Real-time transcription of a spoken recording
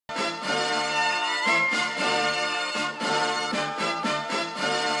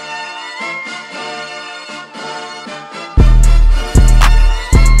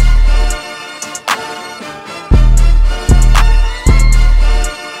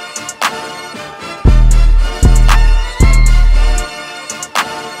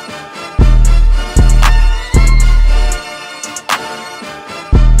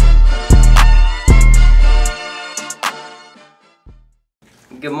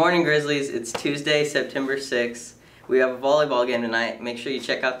morning, Grizzlies. It's Tuesday, September 6th. We have a volleyball game tonight. Make sure you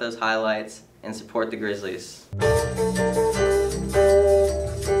check out those highlights and support the Grizzlies.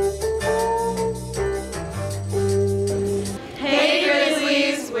 Hey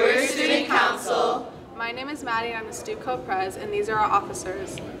Grizzlies, we're Student Council. My name is Maddie, I'm the StuCo Pres, and these are our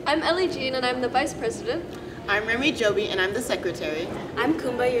officers. I'm Ellie Jean, and I'm the Vice President. I'm Remy Joby, and I'm the Secretary. I'm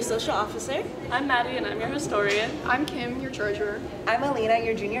Kumba, your Social Officer. I'm Maddie, and I'm your Historian. I'm Kim, your Treasurer. I'm Alina,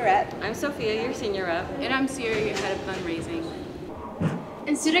 your Junior Rep. I'm Sophia, your Senior Rep. And I'm Sierra, your Head of Fundraising.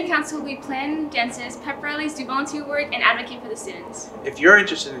 In Student Council, we plan dances, pep rallies, do volunteer work, and advocate for the students. If you're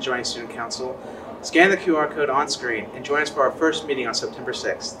interested in joining Student Council, scan the QR code on screen and join us for our first meeting on September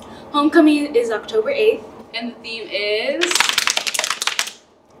 6th. Homecoming is October 8th. And the theme is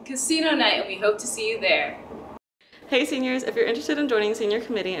Casino Night, and we hope to see you there. Hey seniors, if you're interested in joining senior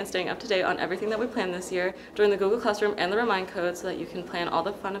committee and staying up to date on everything that we planned this year, join the Google Classroom and the Remind Code so that you can plan all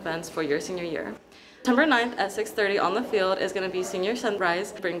the fun events for your senior year. September 9th at 6:30 on the field is going to be Senior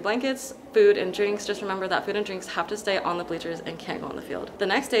Sunrise. Bring blankets, food, and drinks. Just remember that food and drinks have to stay on the bleachers and can't go on the field. The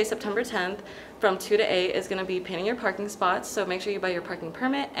next day, September 10th, from 2 to 8 is going to be painting your parking spots, so make sure you buy your parking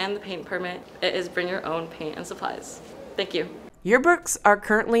permit and the paint permit. It is bring your own paint and supplies. Thank you. Yearbooks are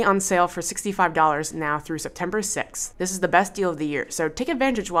currently on sale for $65 now through September 6th. This is the best deal of the year, so take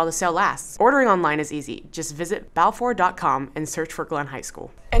advantage while the sale lasts. Ordering online is easy. Just visit balfour.com and search for Glenn High School.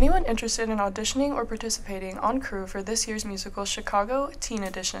 Anyone interested in auditioning or participating on crew for this year's musical Chicago Teen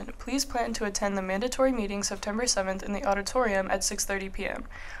Edition, please plan to attend the mandatory meeting September 7th in the auditorium at 6:30 p.m.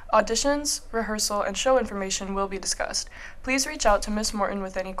 Auditions, rehearsal, and show information will be discussed. Please reach out to Ms. Morton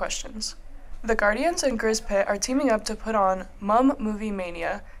with any questions. The Guardians and Grizz Pit are teaming up to put on Mum Movie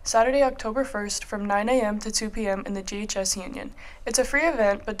Mania, Saturday, October 1st from 9 a.m. to 2 p.m. in the GHS Union. It's a free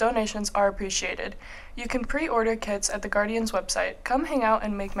event, but donations are appreciated. You can pre-order kits at the Guardians website. Come hang out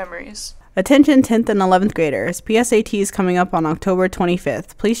and make memories. Attention 10th and 11th graders, PSAT is coming up on October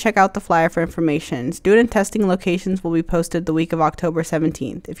 25th. Please check out the flyer for information. Student testing locations will be posted the week of October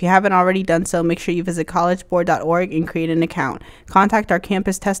 17th. If you haven't already done so, make sure you visit collegeboard.org and create an account. Contact our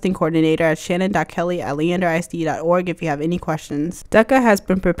campus testing coordinator at shannon.kelly@leanderisd.org if you have any questions. DECA has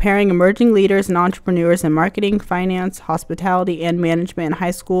been preparing emerging leaders and entrepreneurs in marketing, finance, hospitality, and management in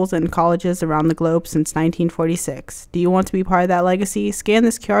high schools and colleges around the globe since 1946. Do you want to be part of that legacy? Scan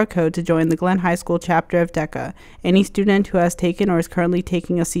this QR code to join the Glenn High School chapter of DECA. Any student who has taken or is currently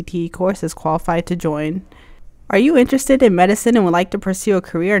taking a CTE course is qualified to join. Are you interested in medicine and would like to pursue a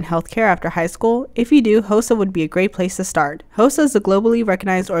career in healthcare after high school? If you do, HOSA would be a great place to start. HOSA is a globally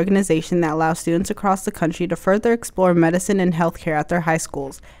recognized organization that allows students across the country to further explore medicine and healthcare at their high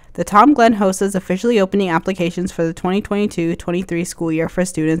schools. The Tom Glenn HOSA is officially opening applications for the 2022-23 school year for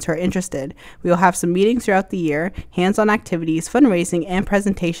students who are interested. We will have some meetings throughout the year, hands-on activities, fundraising, and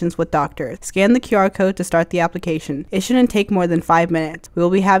presentations with doctors. Scan the QR code to start the application. It shouldn't take more than 5 minutes. We will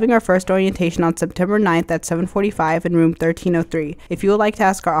be having our first orientation on September 9th at 7:45 in room 1303. If you would like to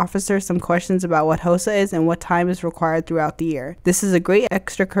ask our officers some questions about what HOSA is and what time is required throughout the year. This is a great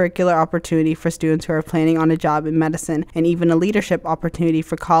extracurricular opportunity for students who are planning on a job in medicine and even a leadership opportunity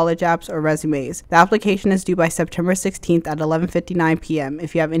for college apps or resumes. The application is due by September 16th at 11:59 p.m.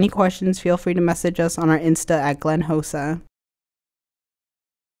 If you have any questions, feel free to message us on our Insta at GlennHosa.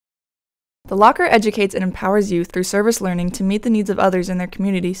 The Locker educates and empowers youth through service learning to meet the needs of others in their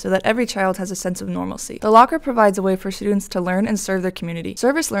community so that every child has a sense of normalcy. The Locker provides a way for students to learn and serve their community.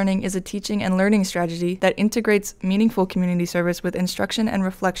 Service learning is a teaching and learning strategy that integrates meaningful community service with instruction and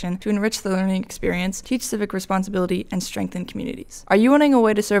reflection to enrich the learning experience, teach civic responsibility, and strengthen communities. Are you wanting a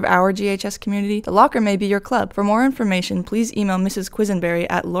way to serve our GHS community? The Locker may be your club. For more information, please email Mrs. Quisenberry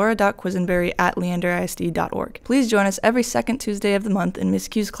at laura.quisenberry@leanderisd.org. Please join us every second Tuesday of the month in Miss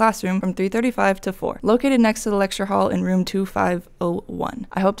Q's classroom from 3:35 to 4, located next to the lecture hall in room 2501.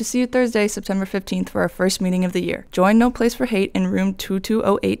 I hope to see you Thursday, September 15th for our first meeting of the year. Join No Place for Hate in room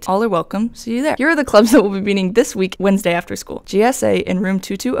 2208. All are welcome. See you there. Here are the clubs that will be meeting this week, Wednesday after school. GSA in room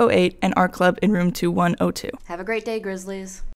 2208 and our club in room 2102. Have a great day, Grizzlies.